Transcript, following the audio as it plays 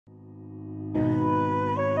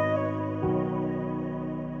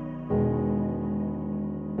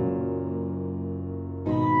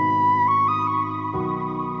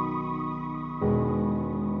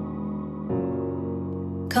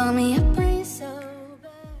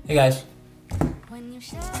Hey guys.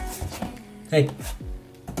 Hey.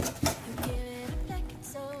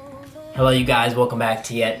 Hello you guys, welcome back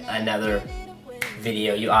to yet another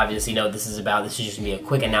video. You obviously know what this is about. This is just gonna be a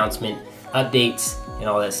quick announcement, updates, and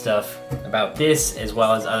all that stuff about this, as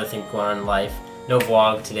well as other things going on in life. No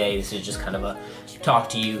vlog today, this is just kind of a talk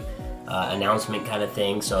to you announcement kind of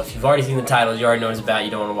thing. So if you've already seen the titles, you already know what it's about,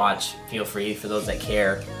 you don't want to watch, feel free. For those that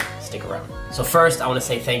care, stick around. So first, I want to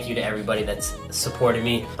say thank you to everybody that's supported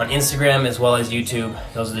me on Instagram as well as YouTube.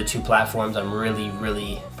 Those are the two platforms I'm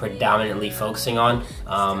really predominantly focusing on.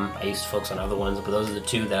 I used to focus on other ones, but those are the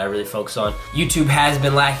two that I really focus on. YouTube has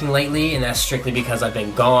been lacking lately, and that's strictly because I've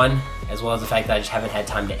been gone, as well as the fact that I just haven't had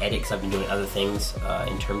time to edit because I've been doing other things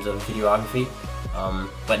in terms of videography.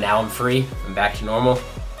 But now I'm free, I'm back to normal,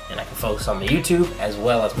 and I can focus on my YouTube as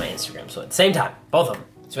well as my Instagram. So at the same time, both of them.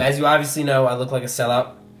 So as you obviously know, I look like a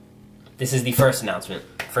sellout. This is the first announcement.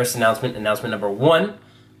 First announcement, announcement number 1.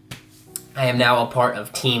 I am now a part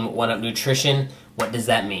of Team 1UP Nutrition. What does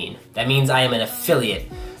that mean? That means I am an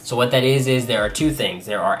affiliate. So what that is there are two things.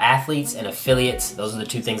 There are athletes and affiliates. Those are the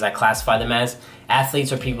two things I classify them as.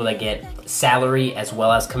 Athletes are people that get salary as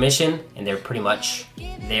well as commission, and they're pretty much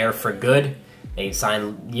there for good. They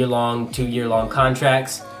sign year-long, 2-year-long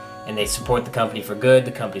contracts, and they support the company for good.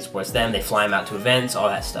 The company supports them. They fly them out to events, all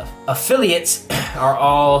that stuff. Affiliates are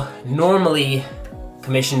all normally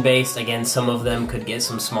commission-based. Again, some of them could get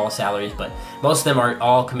some small salaries, but most of them are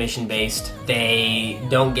all commission-based. They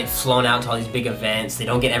don't get flown out to all these big events. They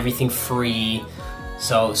don't get everything free,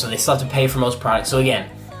 so they still have to pay for most products. So again,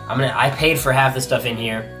 I paid for half the stuff in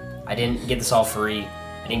here. I didn't get this all free.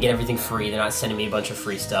 I didn't get everything free. They're not sending me a bunch of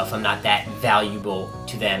free stuff. I'm not that valuable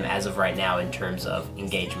to them as of right now in terms of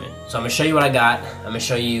engagement. So I'm gonna show you what I got. I'm gonna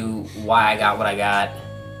show you why I got what I got,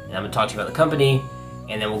 and I'm gonna talk to you about the company,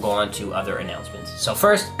 and then we'll go on to other announcements. So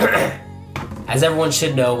first, as everyone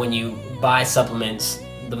should know, when you buy supplements,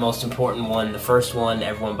 the most important one, the first one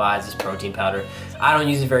everyone buys is protein powder. I don't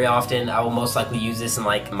use it very often. I will most likely use this in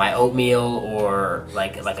like my oatmeal or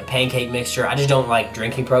like a pancake mixture. I just don't like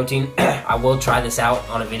drinking protein. I will try this out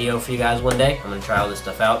on a video for you guys one day. I'm gonna try all this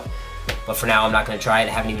stuff out. But for now, I'm not gonna try it.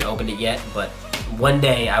 I haven't even opened it yet. But one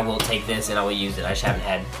day I will take this and I will use it. I just haven't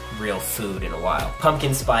had real food in a while.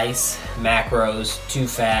 Pumpkin spice, macros, 2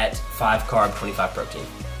 fat, 5 carb, 25 protein.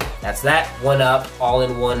 That's that. 1UP,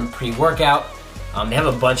 all-in-one pre-workout. They have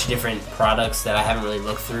a bunch of different products that I haven't really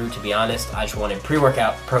looked through, to be honest. I just wanted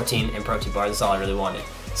pre-workout, protein, and protein bars. That's all I really wanted.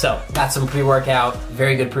 So, got some pre-workout.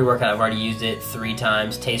 Very good pre-workout. I've already used it 3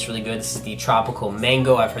 times. Tastes really good. This is the tropical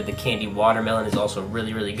mango. I've heard the candy watermelon is also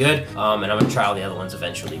really good. And I'm going to try all the other ones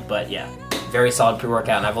eventually. But yeah, very solid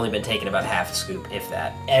pre-workout, and I've only been taking about half a scoop, if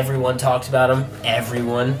that. Everyone talks about them.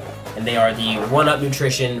 Everyone. And they are the 1UP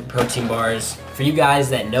Nutrition protein bars. For you guys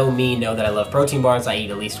that know me, know that I love protein bars. I eat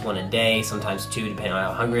at least 1 a day, sometimes 2, depending on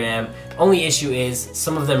how hungry I am. Only issue is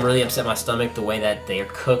some of them really upset my stomach, the way that they are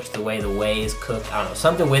cooked, the way the whey is cooked. I don't know,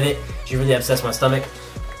 something with it just really upsets my stomach.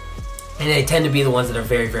 And they tend to be the ones that are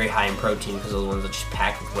very high in protein, because those ones are just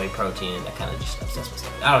packed with whey protein, and that kind of just upsets my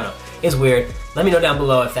stomach. I don't know. It's weird. Let me know down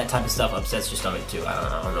below if that type of stuff upsets your stomach too.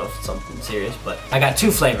 I don't know if it's something serious, but I got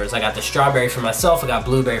 2 flavors. I got the strawberry for myself. I got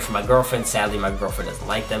blueberry for my girlfriend. Sadly, my girlfriend doesn't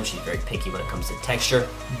like them. She's very picky when it comes to texture.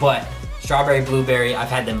 But strawberry, blueberry, I've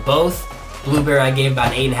had them both. Blueberry I gave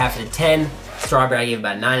about 8.5 out of 10. Strawberry I gave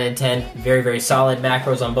about 9 out of 10. Very solid.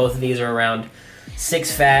 Macros on both of these are around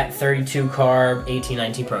 6 fat, 32 carb, 18,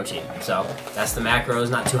 19 protein. So that's the macros,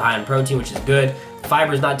 not too high on protein, which is good.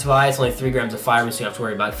 Fiber is not too high, it's only 3 grams of fiber, so you don't have to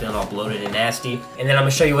worry about feeling all bloated and nasty. And then I'm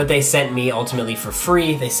gonna show you what they sent me ultimately for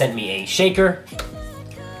free. They sent me a shaker,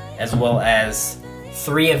 as well as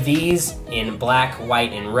 3 of these in black,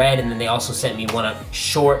 white, and red. And then they also sent me 1UP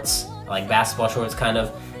shorts, like basketball shorts kind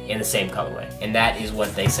of, in the same colorway. And that is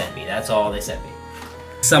what they sent me. That's all they sent me.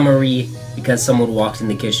 Summary, because someone walked in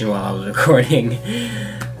the kitchen while I was recording.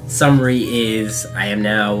 Summary is I am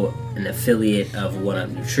now an affiliate of 1UP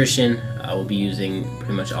Nutrition. I will be using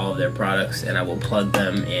pretty much all of their products, and I will plug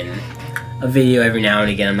them in a video every now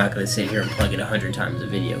and again. I'm not going to sit here and plug it 100 times a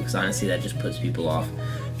video, because honestly that just puts people off.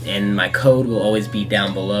 And my code will always be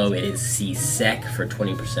down below. It is CSEC for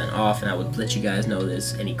 20% off, and I would let you guys know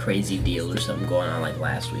there's any crazy deal or something going on like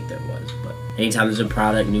last week there was. But anytime there's a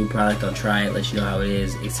product, new product, I'll try it, let you know how it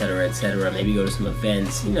is, etc., etc. Maybe go to some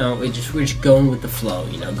events. You know, we're just going with the flow,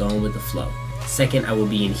 you know, going with the flow. Second, I will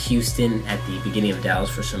be in Houston at the beginning of Dallas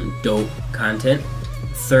for some dope content.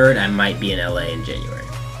 Third, I might be in LA in January.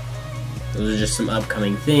 Those are just some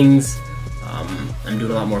upcoming things. I'm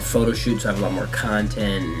doing a lot more photo shoots, so I have a lot more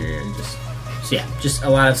content, and just a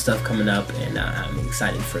lot of stuff coming up, and I'm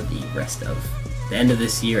excited for the rest of the end of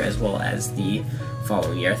this year as well as the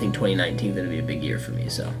following year. I think 2019 is going to be a big year for me,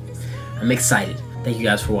 so I'm excited. Thank you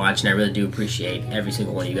guys for watching. I really do appreciate every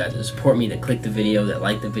single one of you guys that support me, that click the video, that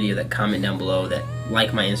like the video, that comment down below, that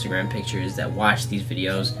like my Instagram pictures, that watch these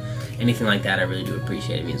videos. Anything like that, I really do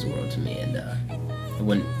appreciate. It means the world to me, and I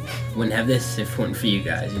wouldn't have this if it weren't for you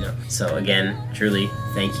guys, you know. So again, truly,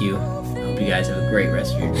 thank you. I hope you guys have a great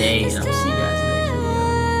rest of your day, and I'll see you guys